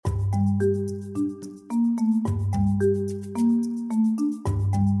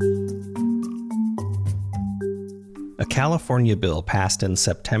California bill passed in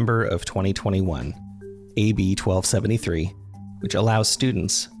September of 2021, AB 1273, which allows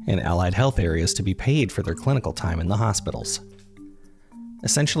students in allied health areas to be paid for their clinical time in the hospitals.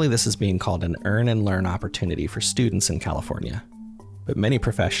 Essentially, this is being called an earn and learn opportunity for students in California, but many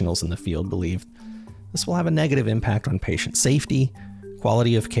professionals in the field believe this will have a negative impact on patient safety,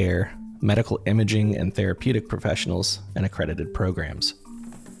 quality of care, medical imaging and therapeutic professionals, and accredited programs.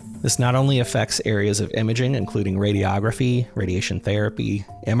 This not only affects areas of imaging, including radiography, radiation therapy,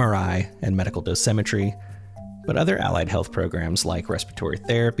 MRI, and medical dosimetry, but other allied health programs like respiratory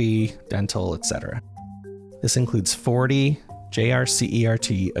therapy, dental, etc. This includes 40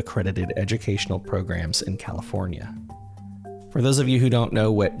 JRCERT accredited educational programs in California. For those of you who don't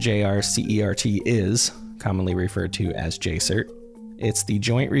know what JRCERT is, commonly referred to as JCERT, it's the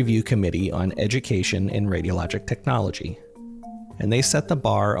Joint Review Committee on Education in Radiologic Technology, and they set the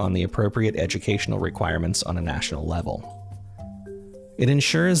bar on the appropriate educational requirements on a national level. It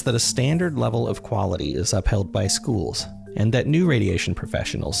ensures that a standard level of quality is upheld by schools, and that new radiation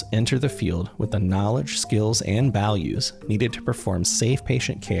professionals enter the field with the knowledge, skills, and values needed to perform safe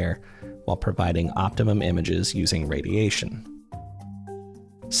patient care while providing optimum images using radiation.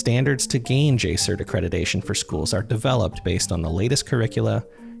 Standards to gain JCERT accreditation for schools are developed based on the latest curricula,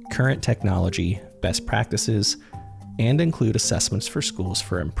 current technology, best practices, and include assessments for schools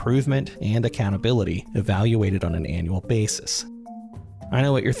for improvement and accountability evaluated on an annual basis. I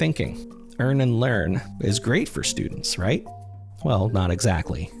know what you're thinking. Earn and learn is great for students, right? Well, not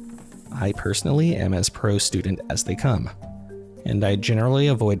exactly. I personally am as pro-student as they come, and I generally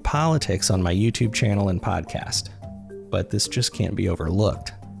avoid politics on my YouTube channel and podcast, but this just can't be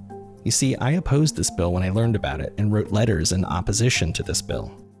overlooked. You see, I opposed this bill when I learned about it and wrote letters in opposition to this bill.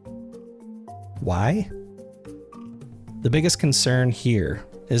 Why? The biggest concern here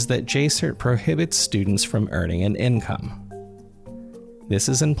is that JCERT prohibits students from earning an income. This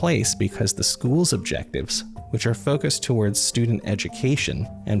is in place because the school's objectives, which are focused towards student education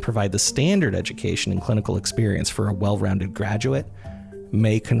and provide the standard education and clinical experience for a well-rounded graduate,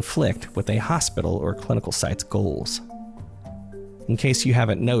 may conflict with a hospital or clinical site's goals. In case you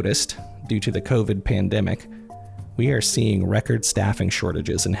haven't noticed, due to the COVID pandemic, we are seeing record staffing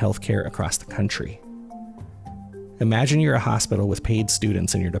shortages in healthcare across the country. Imagine you're a hospital with paid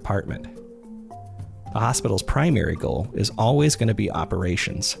students in your department. The hospital's primary goal is always going to be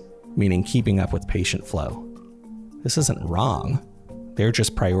operations, meaning keeping up with patient flow. This isn't wrong. They're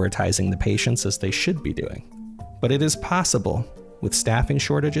just prioritizing the patients as they should be doing. But it is possible, with staffing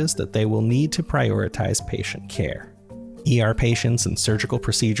shortages, that they will need to prioritize patient care. ER patients and surgical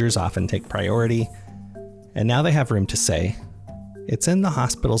procedures often take priority, and now they have room to say, it's in the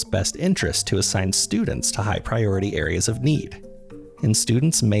hospital's best interest to assign students to high priority areas of need, and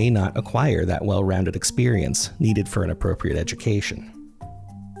students may not acquire that well-rounded experience needed for an appropriate education.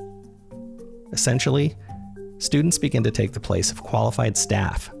 Essentially, students begin to take the place of qualified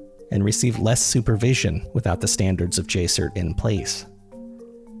staff and receive less supervision without the standards of JCERT in place.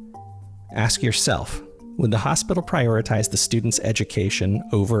 Ask yourself, would the hospital prioritize the student's education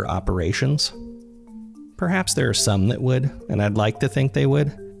over operations? Perhaps there are some that would, and I'd like to think they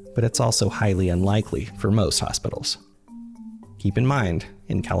would, but it's also highly unlikely for most hospitals. Keep in mind,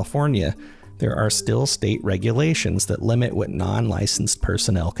 in California, there are still state regulations that limit what non-licensed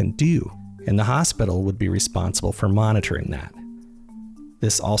personnel can do, and the hospital would be responsible for monitoring that.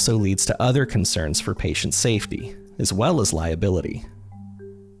 This also leads to other concerns for patient safety, as well as liability.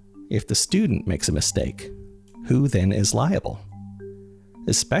 If the student makes a mistake, who then is liable?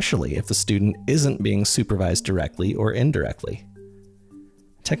 Especially if the student isn't being supervised directly or indirectly.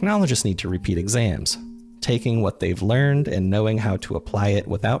 Technologists need to repeat exams, taking what they've learned and knowing how to apply it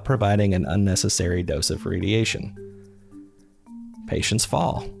without providing an unnecessary dose of radiation. Patients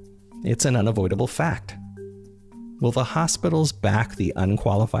fall. It's an unavoidable fact. Will the hospitals back the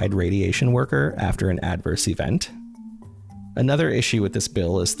unqualified radiation worker after an adverse event? Another issue with this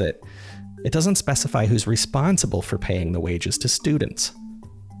bill is that it doesn't specify who's responsible for paying the wages to students.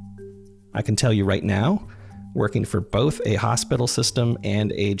 I can tell you right now, working for both a hospital system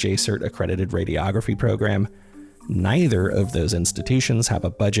and a JCERT accredited radiography program, neither of those institutions have a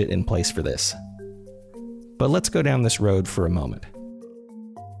budget in place for this. But let's go down this road for a moment.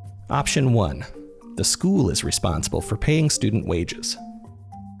 Option 1. The school is responsible for paying student wages.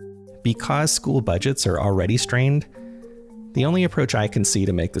 Because school budgets are already strained, the only approach I can see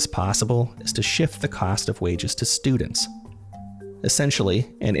to make this possible is to shift the cost of wages to students.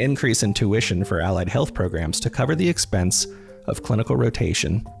 Essentially, an increase in tuition for allied health programs to cover the expense of clinical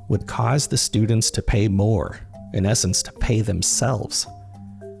rotation would cause the students to pay more, in essence, to pay themselves.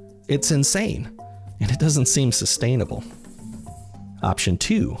 It's insane. and it doesn't seem sustainable. Option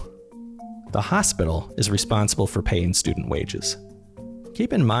 2. The hospital is responsible for paying student wages.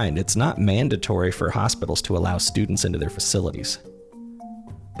 Keep in mind, it's not mandatory for hospitals to allow students into their facilities.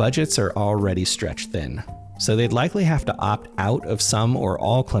 Budgets are already stretched thin, so they'd likely have to opt out of some or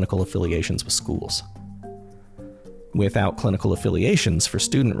all clinical affiliations with schools. Without clinical affiliations for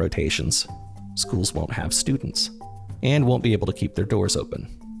student rotations, schools won't have students and won't be able to keep their doors open.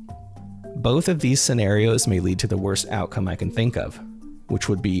 Both of these scenarios may lead to the worst outcome I can think of, which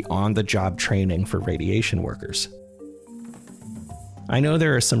would be on-the-job training for radiation workers. I know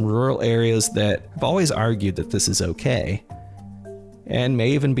there are some rural areas that have always argued that this is okay, and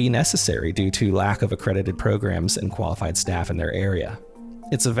may even be necessary due to lack of accredited programs and qualified staff in their area.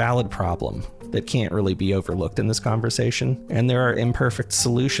 It's a valid problem that can't really be overlooked in this conversation, and there are imperfect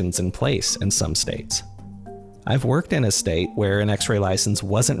solutions in place in some states. I've worked in a state where an X-ray license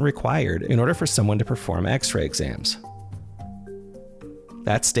wasn't required in order for someone to perform X-ray exams.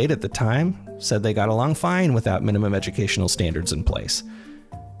 That state at the time said they got along fine without minimum educational standards in place.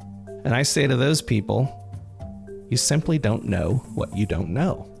 And I say to those people, you simply don't know what you don't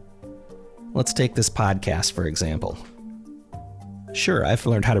know. Let's take this podcast, for example. Sure, I've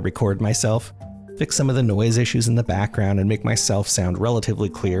learned how to record myself, fix some of the noise issues in the background, and make myself sound relatively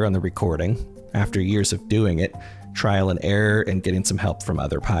clear on the recording after years of doing it, trial and error, and getting some help from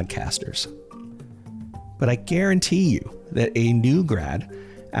other podcasters. But I guarantee you that a new grad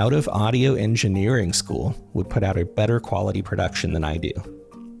out of audio engineering school would put out a better quality production than I do,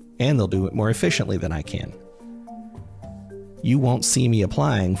 and they'll do it more efficiently than I can. You won't see me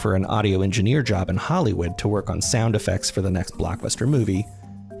applying for an audio engineer job in Hollywood to work on sound effects for the next blockbuster movie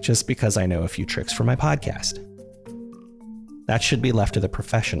just because I know a few tricks for my podcast. That should be left to the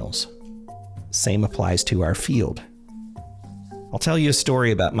professionals. Same applies to our field. I'll tell you a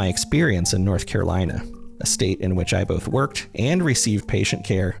story about my experience in North Carolina, a state in which I both worked and received patient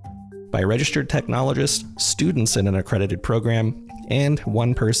care by registered technologists, students in an accredited program, and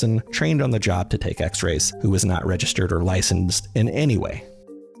one person trained on the job to take X-rays who was not registered or licensed in any way.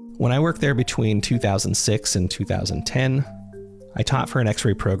 When I worked there between 2006 and 2010, I taught for an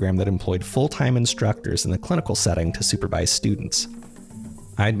X-ray program that employed full-time instructors in the clinical setting to supervise students.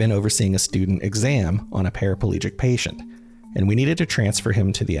 I'd been overseeing a student exam on a paraplegic patient, and we needed to transfer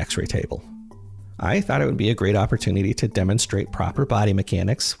him to the X-ray table. I thought it would be a great opportunity to demonstrate proper body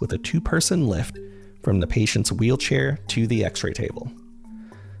mechanics with a 2-person lift from the patient's wheelchair to the X-ray table.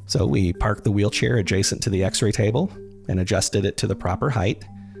 So we parked the wheelchair adjacent to the X-ray table and adjusted it to the proper height.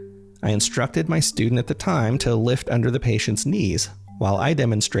 I instructed my student at the time to lift under the patient's knees, while I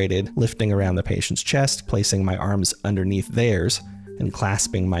demonstrated lifting around the patient's chest, placing my arms underneath theirs, and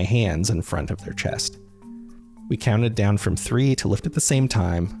clasping my hands in front of their chest. We counted down from 3 to lift at the same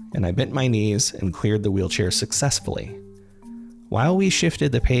time, and I bent my knees and cleared the wheelchair successfully. While we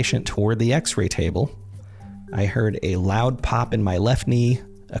shifted the patient toward the X-ray table, I heard a loud pop in my left knee,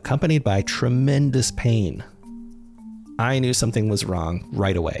 accompanied by tremendous pain. I knew something was wrong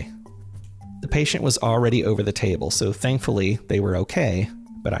right away. The patient was already over the table, so thankfully they were okay,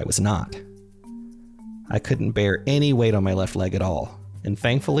 but I was not. I couldn't bear any weight on my left leg at all, and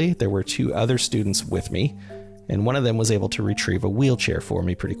thankfully there were 2 other students with me, and one of them was able to retrieve a wheelchair for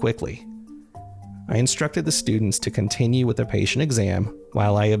me pretty quickly. I instructed the students to continue with the patient exam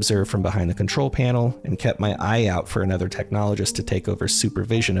while I observed from behind the control panel and kept my eye out for another technologist to take over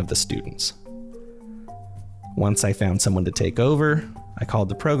supervision of the students. Once I found someone to take over, I called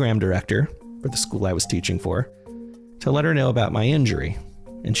the program director for the school I was teaching for to let her know about my injury,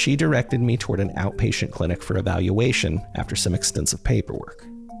 and she directed me toward an outpatient clinic for evaluation after some extensive paperwork.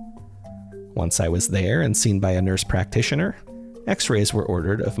 Once I was there and seen by a nurse practitioner, X-rays were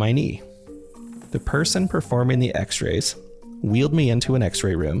ordered of my knee. The person performing the X-rays wheeled me into an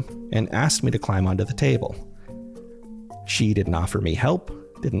X-ray room and asked me to climb onto the table. She didn't offer me help,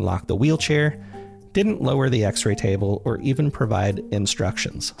 didn't lock the wheelchair, didn't lower the X-ray table, or even provide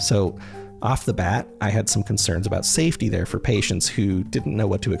instructions. So off the bat, I had some concerns about safety there for patients who didn't know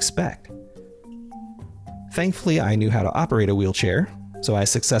what to expect. Thankfully, I knew how to operate a wheelchair, so I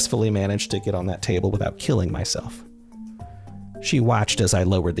successfully managed to get on that table without killing myself. She watched as I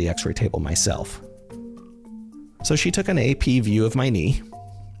lowered the X-ray table myself. So she took an AP view of my knee,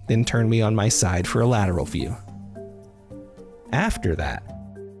 then turned me on my side for a lateral view. After that,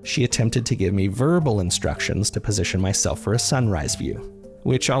 she attempted to give me verbal instructions to position myself for a sunrise view,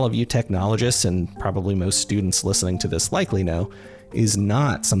 which all of you technologists and probably most students listening to this likely know is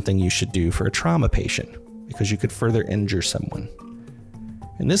not something you should do for a trauma patient, because you could further injure someone.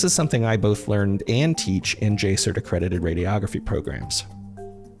 And this is something I both learned and teach in JCERT accredited radiography programs.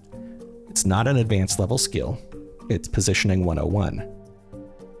 It's not an advanced level skill. It's positioning 101.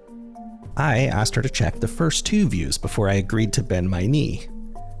 I asked her to check the first 2 views before I agreed to bend my knee,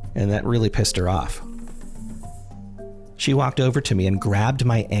 and that really pissed her off. She walked over to me and grabbed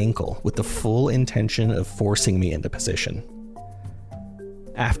my ankle with the full intention of forcing me into position.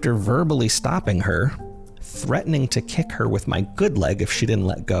 After verbally stopping her, threatening to kick her with my good leg if she didn't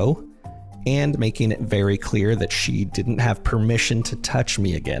let go, and making it very clear that she didn't have permission to touch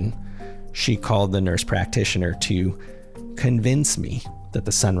me again, she called the nurse practitioner to convince me that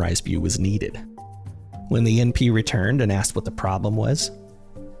the sunrise view was needed. When the NP returned and asked what the problem was,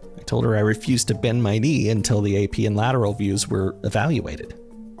 I told her I refused to bend my knee until the AP and lateral views were evaluated.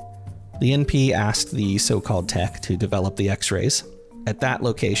 The NP asked the so-called tech to develop the x-rays. At that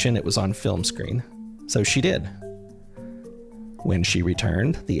location, it was on film screen, so she did. When she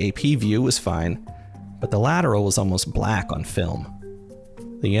returned, the AP view was fine, but the lateral was almost black on film.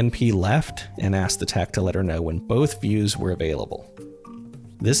 The NP left and asked the tech to let her know when both views were available.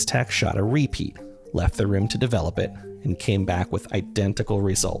 This tech shot a repeat, left the room to develop it, and came back with identical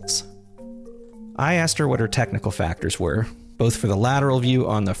results. I asked her what her technical factors were, both for the lateral view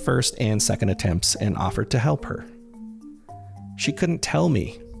on the first and second attempts, and offered to help her. She couldn't tell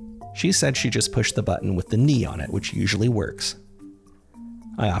me. She said she just pushed the button with the knee on it, which usually works.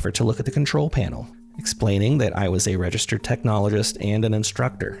 I offered to look at the control panel, explaining that I was a registered technologist and an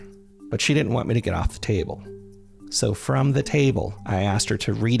instructor, but she didn't want me to get off the table. So from the table, I asked her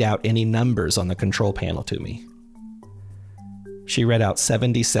to read out any numbers on the control panel to me. She read out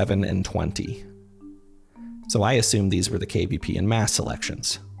 77 and 20. So I assumed these were the KVP and mass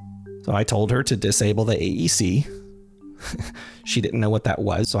selections. So I told her to disable the AEC. She didn't know what that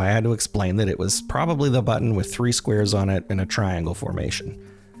was, so I had to explain that it was probably the button with 3 squares on it in a triangle formation.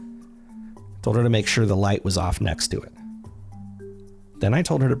 Told her to make sure the light was off next to it. Then I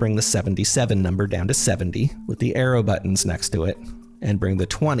told her to bring the 77 number down to 70 with the arrow buttons next to it, and bring the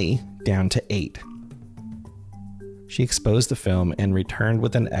 20 down to 8. She exposed the film and returned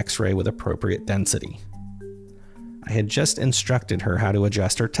with an X-ray with appropriate density. I had just instructed her how to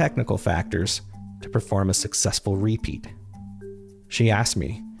adjust her technical factors to perform a successful repeat. She asked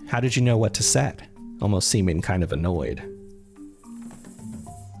me, "How did you know what to set?" almost seeming kind of annoyed.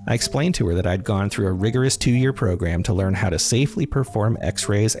 I explained to her that I'd gone through a rigorous 2-year program to learn how to safely perform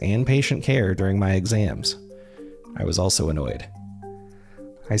X-rays and patient care during my exams. I was also annoyed.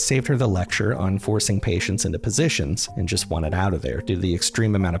 I saved her the lecture on forcing patients into positions and just wanted out of there due to the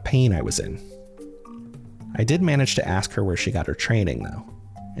extreme amount of pain I was in. I did manage to ask her where she got her training though,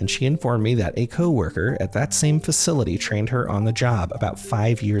 and she informed me that a coworker at that same facility trained her on the job about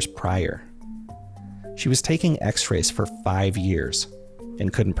 5 years prior. She was taking X-rays for 5 years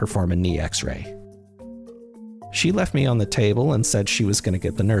and couldn't perform a knee X-ray. She left me on the table and said she was going to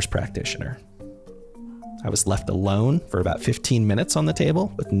get the nurse practitioner. I was left alone for about 15 minutes on the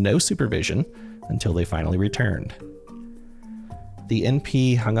table with no supervision until they finally returned. The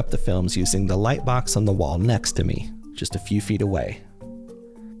NP hung up the films using the light box on the wall next to me, just a few feet away.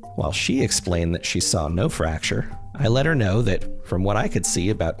 While she explained that she saw no fracture, I let her know that from what I could see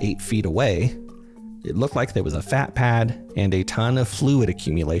about 8 feet away, it looked like there was a fat pad and a ton of fluid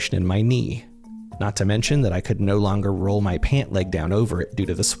accumulation in my knee, not to mention that I could no longer roll my pant leg down over it due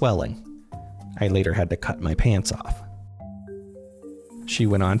to the swelling. I later had to cut my pants off. She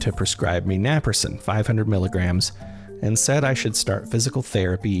went on to prescribe me naproxen, 500 milligrams, and said I should start physical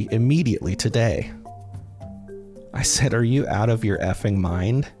therapy immediately today. I said, "Are you out of your effing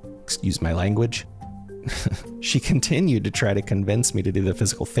mind?" Excuse my language. She continued to try to convince me to do the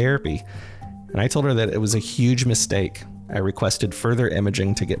physical therapy, and I told her that it was a huge mistake. I requested further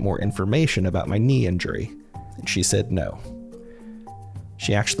imaging to get more information about my knee injury, and she said no.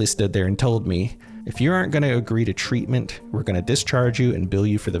 She actually stood there and told me, "If you aren't going to agree to treatment, we're going to discharge you and bill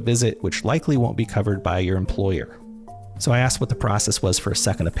you for the visit, which likely won't be covered by your employer." So I asked what the process was for a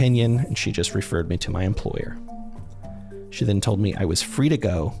second opinion, and she just referred me to my employer. She then told me I was free to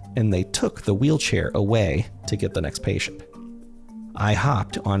go, and they took the wheelchair away to get the next patient. I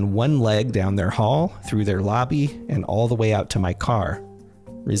hopped on one leg down their hall, through their lobby, and all the way out to my car,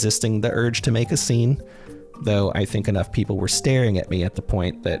 resisting the urge to make a scene, though I think enough people were staring at me at the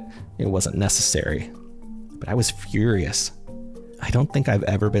point that it wasn't necessary. But I was furious. I don't think I've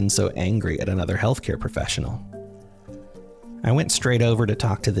ever been so angry at another healthcare professional. I went straight over to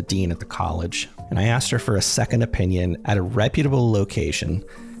talk to the dean at the college, and I asked her for a second opinion at a reputable location,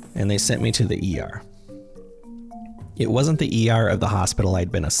 and they sent me to the ER. It wasn't the ER of the hospital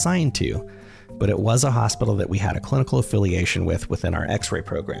I'd been assigned to, but it was a hospital that we had a clinical affiliation with within our X-ray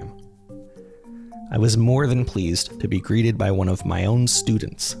program. I was more than pleased to be greeted by one of my own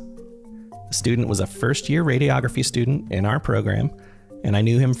students. The student was a first-year radiography student in our program, and I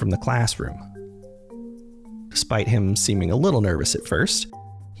knew him from the classroom. Despite him seeming a little nervous at first,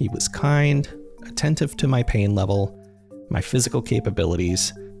 he was kind, attentive to my pain level, my physical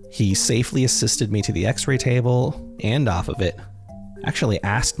capabilities. He safely assisted me to the x-ray table and off of it, actually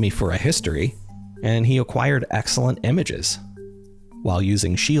asked me for a history, and he acquired excellent images while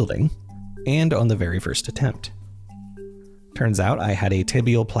using shielding and on the very first attempt. Turns out I had a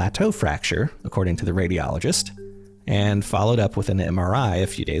tibial plateau fracture, according to the radiologist, and followed up with an MRI a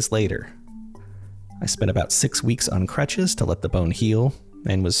few days later. I spent about 6 weeks on crutches to let the bone heal,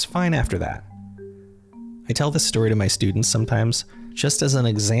 and was fine after that. I tell this story to my students sometimes just as an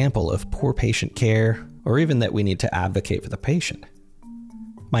example of poor patient care, or even that we need to advocate for the patient.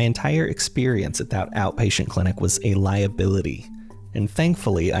 My entire experience at that outpatient clinic was a liability, and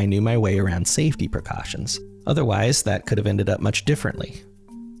thankfully I knew my way around safety precautions. Otherwise, that could have ended up much differently.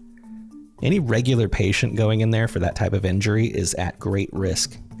 Any regular patient going in there for that type of injury is at great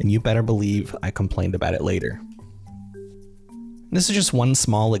risk, and you better believe I complained about it later. This is just one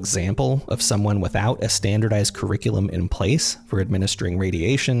small example of someone without a standardized curriculum in place for administering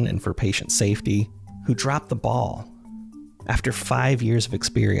radiation and for patient safety who dropped the ball. After 5 years of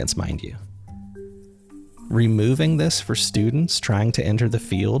experience, mind you. Removing this for students trying to enter the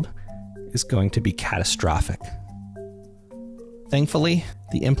field is going to be catastrophic. Thankfully,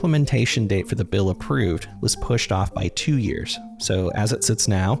 the implementation date for the bill approved was pushed off by 2 years, so as it sits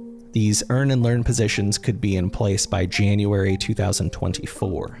now, these earn and learn positions could be in place by January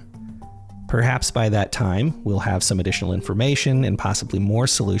 2024. Perhaps by that time, we'll have some additional information and possibly more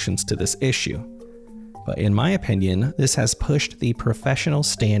solutions to this issue. But in my opinion, this has pushed the professional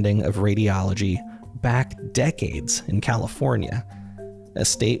standing of radiology back decades in California, a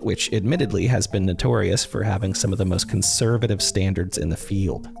state which admittedly has been notorious for having some of the most conservative standards in the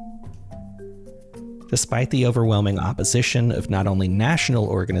field. Despite the overwhelming opposition of not only national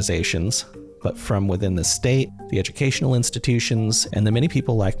organizations, but from within the state, the educational institutions, and the many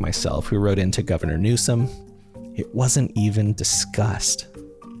people like myself who wrote into Governor Newsom, it wasn't even discussed.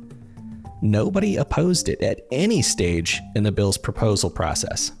 Nobody opposed it at any stage in the bill's proposal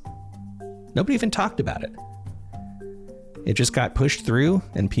process. Nobody even talked about it. It just got pushed through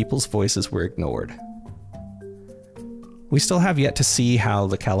and people's voices were ignored. We still have yet to see how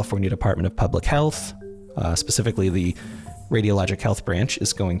the California Department of Public Health, specifically the Radiologic Health Branch,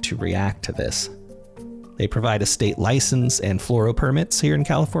 is going to react to this. They provide a state license and fluoro permits here in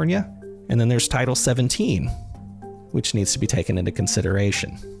California, and then there's Title 17, which needs to be taken into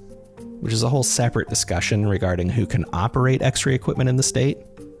consideration, which is a whole separate discussion regarding who can operate X-ray equipment in the state,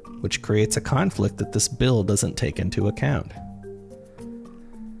 which creates a conflict that this bill doesn't take into account.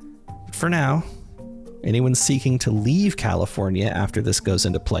 But for now, anyone seeking to leave California after this goes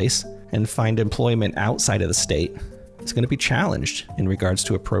into place and find employment outside of the state is going to be challenged in regards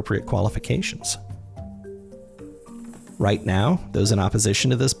to appropriate qualifications. Right now, those in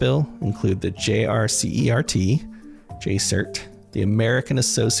opposition to this bill include the JRCERT, JCERT, the American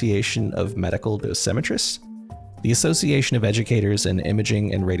Association of Medical Dosimetrists, the Association of Educators in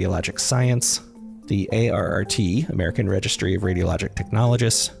Imaging and Radiologic Science, the ARRT, American Registry of Radiologic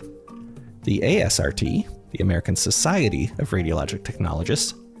Technologists, the ASRT, the American Society of Radiologic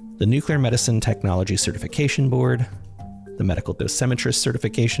Technologists, the Nuclear Medicine Technology Certification Board, the Medical Dosimetrist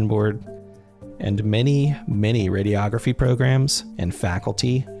Certification Board, and many, many radiography programs and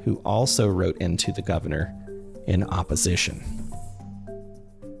faculty who also wrote into the governor in opposition.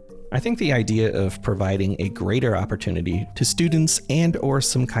 I think the idea of providing a greater opportunity to students and or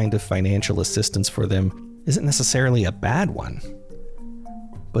some kind of financial assistance for them isn't necessarily a bad one.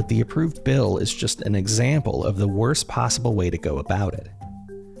 But the approved bill is just an example of the worst possible way to go about it.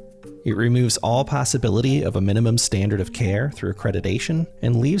 It removes all possibility of a minimum standard of care through accreditation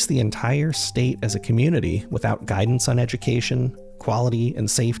and leaves the entire state as a community without guidance on education, quality,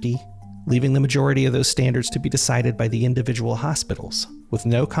 and safety, leaving the majority of those standards to be decided by the individual hospitals with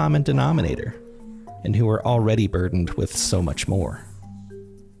no common denominator, and who are already burdened with so much more.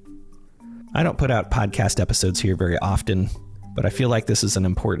 I don't put out podcast episodes here very often, but I feel like this is an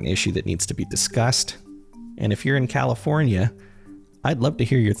important issue that needs to be discussed. And if you're in California, I'd love to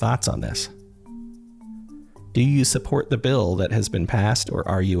hear your thoughts on this. Do you support the bill that has been passed, or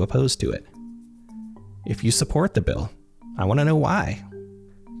are you opposed to it? If you support the bill, I want to know why.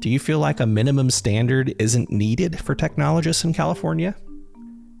 Do you feel like a minimum standard isn't needed for technologists in California?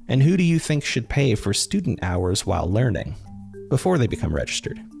 And who do you think should pay for student hours while learning before they become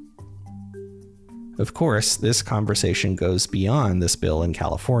registered? Of course, this conversation goes beyond this bill in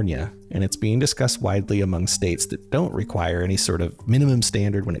California, and it's being discussed widely among states that don't require any sort of minimum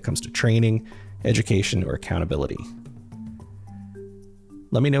standard when it comes to training, education, or accountability.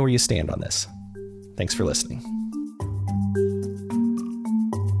 Let me know where you stand on this. Thanks for listening.